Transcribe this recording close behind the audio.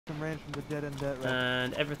some range from the dead and dead. Right?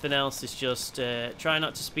 And everything else is just try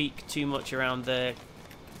not to speak too much around the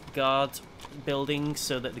guard building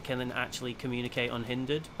so that they can actually communicate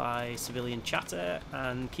unhindered by civilian chatter,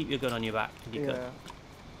 and keep your gun on your back if you could.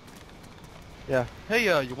 Yeah. Hey,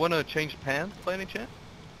 you want to change pants by any chance?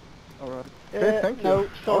 Alright. Thank you. No,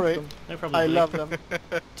 sorry. Awesome. No problem. I love them.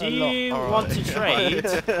 Do you want to trade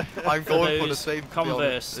I'm for going for the those same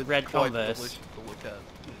Converse, it's red quite Converse? delicious to look at.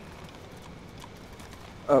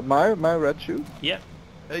 My red shoe? Yep.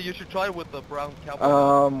 Hey, you should try with the brown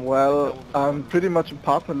cowboy. Well, I'm pretty much a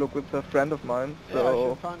partner look with a friend of mine, Yeah, I so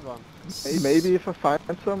should find one. maybe if I find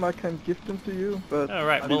some, I can gift them to you. But All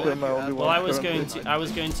right. these are my only Well, ones currently. I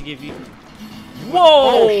was going to give you.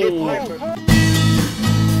 Whoa!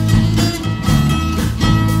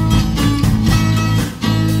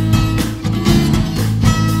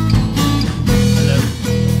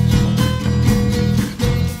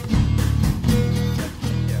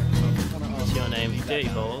 What's your name? Dirty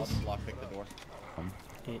Balls.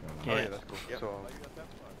 Yeah.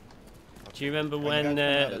 Do you remember when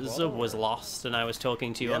Zub was lost and I was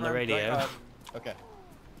talking to you on the radio? Okay.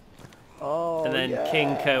 Oh, And then yeah.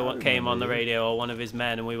 King came on the radio, or one of his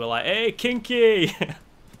men, and we were like, "Hey, Kinky!"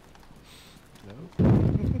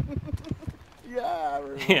 Yeah, I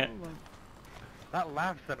remember. Yeah. That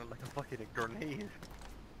laugh sounded like a fucking grenade.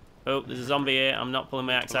 Oh, there's a zombie here. I'm not pulling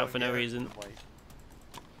my axe out for no reason.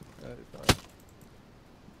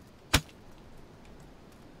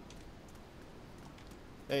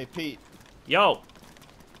 Hey, Pete. Yo!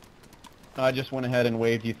 I just went ahead and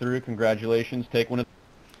waved you through. Congratulations. Take one of...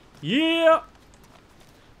 Yeah!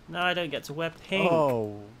 No, I don't get to wear pink.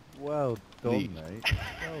 Oh, well done, Neat. mate.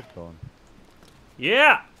 Well done.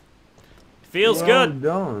 Yeah! Feels good.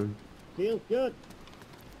 done. Feels good.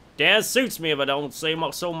 Dance suits me if I don't say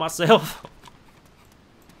so myself.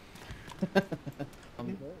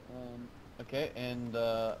 Okay, and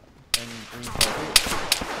green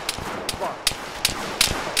card.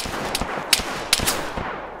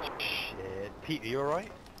 Shit. Pete, are you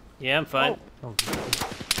alright? Yeah, I'm fine. Oh.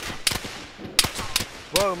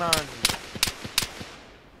 Whoa, man.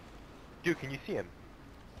 Dude, can you see him?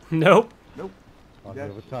 Nope. On the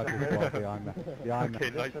other side of the block behind me. Behind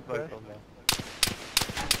Okay, me. nice place on there.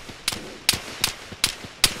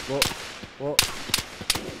 Look.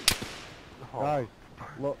 Oh, Guys,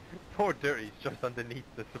 look. poor Dirty's just underneath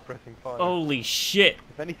the suppressing fire. Holy shit.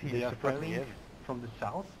 If anything, he's suppressing him. From the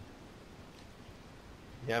south?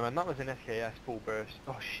 Yeah, man, that was an SKS full burst.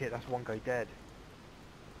 Oh shit, that's one guy dead.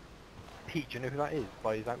 Pete, do you know who that is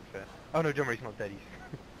by his outfit? Oh no, don't worry, he's not dead. He's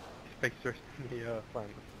face first in the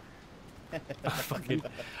plants. Fucking.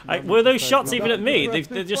 Were those shots even at me?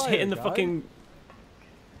 They're just hitting the fucking.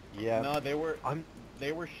 Yeah. No, they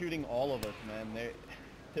were shooting all of us, man.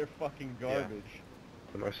 They're fucking garbage.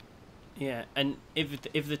 Yeah, and if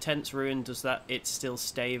the tent's ruined, does that it still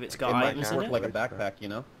stay if it's got It might items in work it? like a backpack, you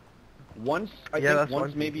know. Once I Yeah, think that's what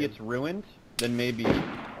once I'm maybe thinking. it's ruined, then maybe.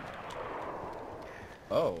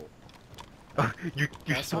 Oh. you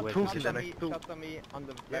That's stop weird. talking then I thought... Shots on me on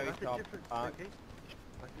the Yeah, very that's a top. different location.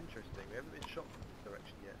 That's interesting. We haven't been shot from this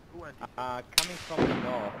direction yet. Ooh, Andy.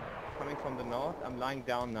 Coming from the north, I'm lying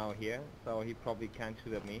down now here, so he probably can't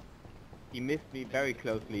shoot at me. He missed me very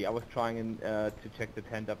closely. I was trying to check the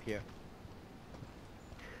tent up here.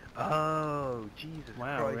 Oh, Jesus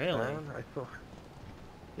Wow, Christ, really? man. I thought...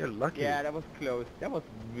 You're lucky. Yeah, that was close. That was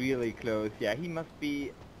really close. Yeah, he must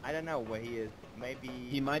be... I don't know where he is. Maybe...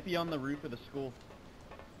 He might be on the roof of the school.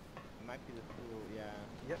 It might be the school, yeah.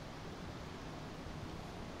 Yep.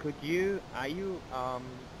 Could you... Are you,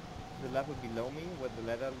 the level below me, where the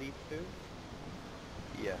ladder leads to?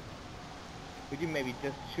 Yeah. Could you maybe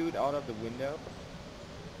just shoot out of the window?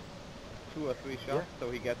 2 or 3 shots, so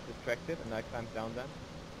he gets distracted and I climb down then?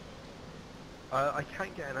 I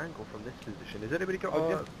can't get an angle from this position. Has anybody got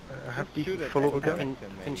Oh, a half just shoot decent it full at auto the gun? direction,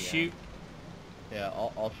 Can maybe, yeah. shoot. Yeah,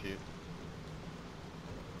 I'll shoot.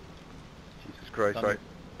 Jesus Christ, Done. right.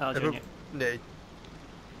 Oh, Everyone- Junior. No.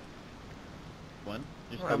 When?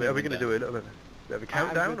 Just Are tell we, me are we when going to down. do a little bit of a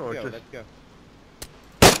countdown or Let's just... go.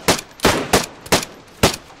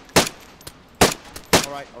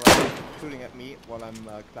 Alright, shooting at me while I'm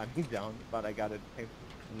climbing down, but I got it.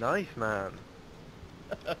 Nice, man.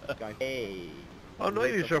 Guys. Hey. I'm not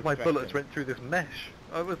Laser even sure if my distraction. bullets went through this mesh.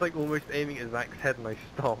 I was like almost aiming at Zach's head and I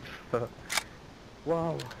stopped. But...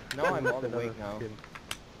 Wow. No, I'm all Another awake now. fucking-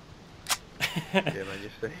 Yeah, man,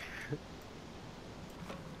 you're safe.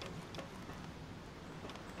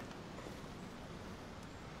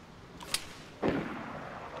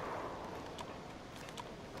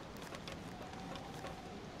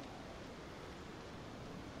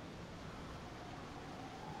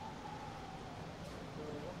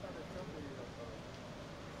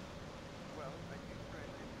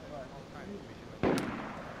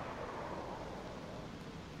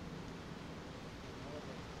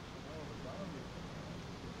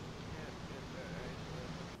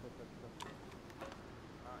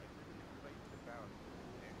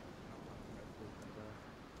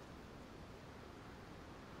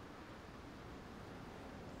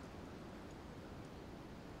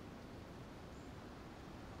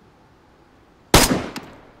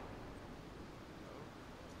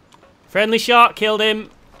 Friendly shot, killed him.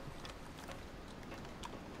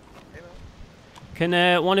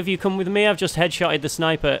 Can one of you come with me? I've just headshotted the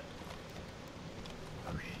sniper.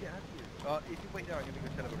 Oh shit, have you? If you wait there, I'm gonna go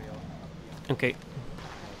tell everybody else. Okay.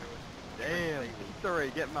 Damn,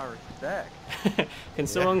 sorry, get my respect. Can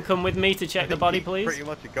someone come with me to check the body, please? Pretty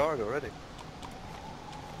much a guard already.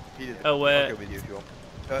 Oh, I'll go with you if you want.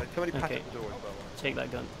 Somebody pass Okay. at the door as well. Take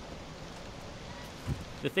that gun.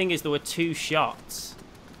 The thing is, there were 2 shots.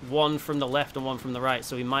 One from the left and one from the right,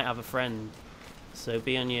 so we might have a friend. So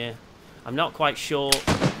be on your... I'm not quite sure...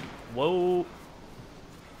 Whoa.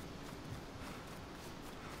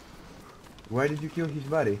 Where did you kill his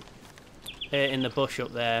body? In the bush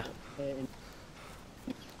up there,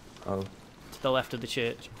 Oh. to the left of the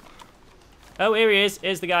church. Oh, here he is.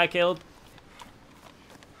 Here's the guy killed.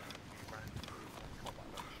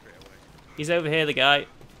 He's over here, the guy.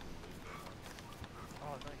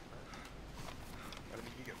 Oh, nice, man. I mean,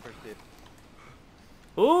 you get first dibs.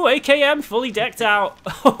 Ooh, AKM fully decked out.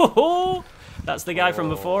 That's the guy from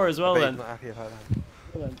before as well, I bet then. he's not happy about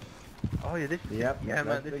that. Oh yeah, this. Yep, Yeah, man,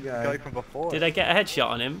 that's this the is the guy. guy from before. Did I get a headshot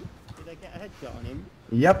on him? Did I get a headshot on him?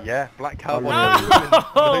 Yep. Yeah, black cowboy.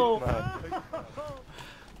 Oh! Nice,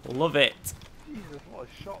 man. Love it. Jesus, what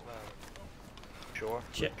a shot, man. Sure.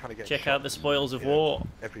 Check out the spoils of war.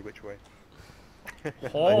 Every which way.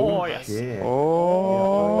 Oh, yes. Yeah.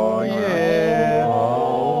 Oh yeah.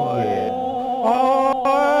 Oh yeah.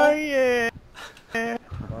 Oh yeah.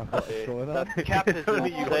 That's the captain's gonna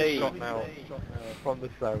you be got a safe. shot now from the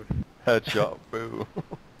south. Headshot, boo.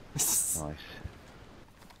 Nice.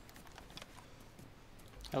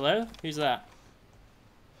 Hello? Who's that?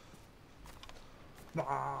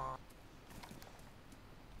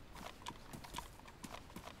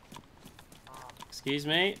 Excuse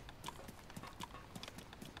me?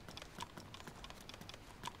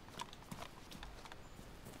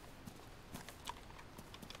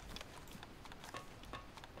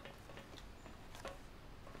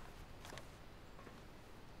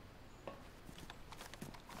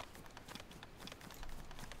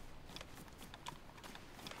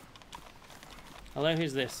 Hello,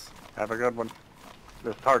 who's this? Have a good one.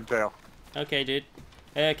 This hardtail. Okay, dude.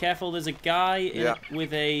 Careful, there's a guy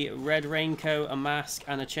with a red raincoat, a mask,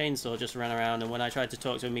 and a chainsaw just ran around, and when I tried to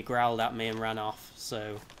talk to him, he growled at me and ran off,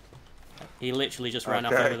 so... He literally just ran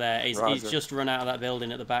off over there. He's just run out of that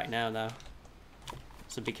building at the back now, though.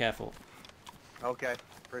 So be careful. Okay,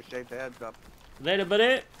 appreciate the heads up. Later,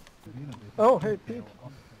 buddy! Oh, hey, Pete.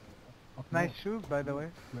 Nice shoes, by the way.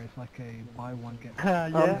 Where it's like a buy one get.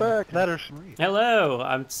 I'm back. Letters. Hello!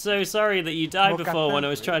 I'm so sorry that you died before when I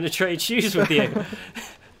was trying to trade shoes with you.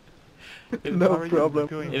 No problem.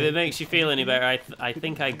 If it makes you feel any better, I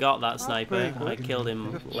think I got that sniper. I killed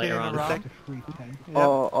him later on.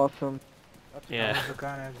 Oh, awesome. Yeah.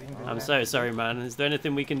 I'm so sorry, man. Is there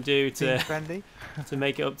anything we can do to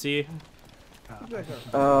make it up to you?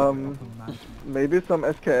 Maybe some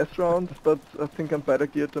SKS rounds, but I think I'm better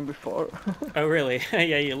geared than before. Oh, really?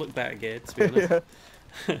 Yeah, you look better geared, to be honest.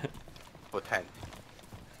 For 10.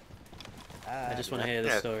 I just want to hear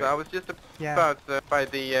the story. So I was just about by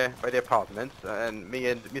the apartments, and me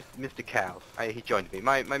and Mr. Cal, he joined me,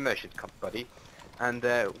 my merchant buddy, and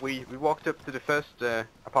we walked up to the first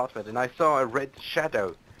apartment, and I saw a red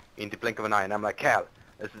shadow in the blink of an eye, and I'm like, Cal,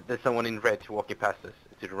 there's someone in red walking past us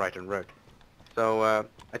to the right on road. So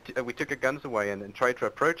we took our guns away and tried to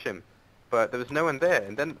approach him, but there was no one there,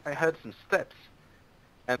 and then I heard some steps,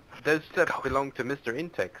 and those steps belonged to Mr.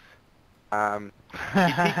 Intex. He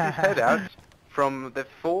peeked his head out from the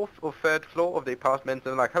 4th or 3rd floor of the apartment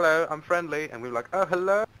and like, hello, I'm friendly, and we were like, oh,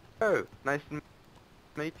 hello, nice to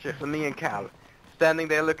meet you. So me and Cal, standing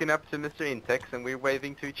there looking up to Mr. Intex, and we're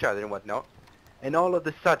waving to each other and whatnot, and all of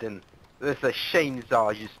a sudden, there's a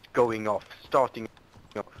chainsaw just going off, starting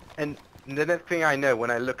off, and the next thing I know,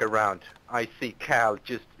 when I look around, I see Cal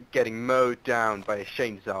just getting mowed down by a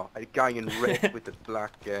chainsaw, a guy in red with the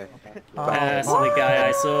black... That's the guy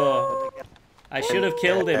I saw. I should have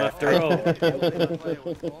killed him after all.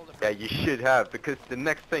 Yeah, you should have, because the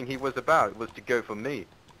next thing he was about was to go for me.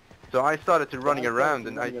 So I started to running around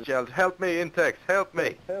and I yelled, help me, Intex, help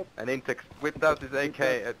me! And Intex whipped out his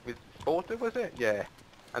AK with Sporter, was it? Yeah.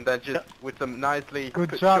 And then just with some nicely Good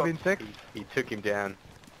put job, shots, Intex. he took him down.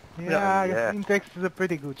 Yeah, Intex is a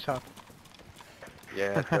pretty good shot.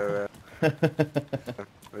 Yeah, so it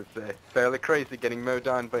was fairly crazy getting mowed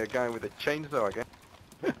down by a guy with a chainsaw again.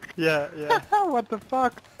 Yeah. What the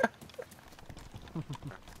fuck?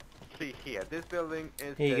 See here, this building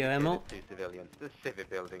is Here you go, dedicated Emil. to civilians. The civic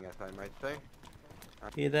building, as I might say.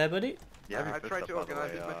 You there, buddy? Yeah, I tried to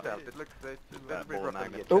organize it myself. It looks very rough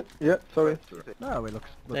and Oh, yeah, sorry. No, it looks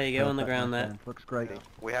There you go, on the perfect, ground my there. friend. Looks great.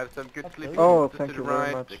 We have some good sleeping Oh, quarters thank to you the very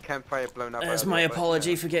right, much. the campfire blown up. There's out my of it,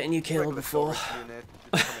 apology for getting you killed regular before. storage unit,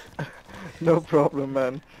 just No problem,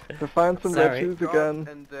 man. If I find some red Sorry. shoes guards again,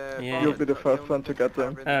 and, Yeah. you'll be the first one to get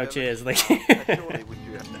them. Oh, cheers, thank Surely would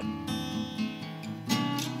you have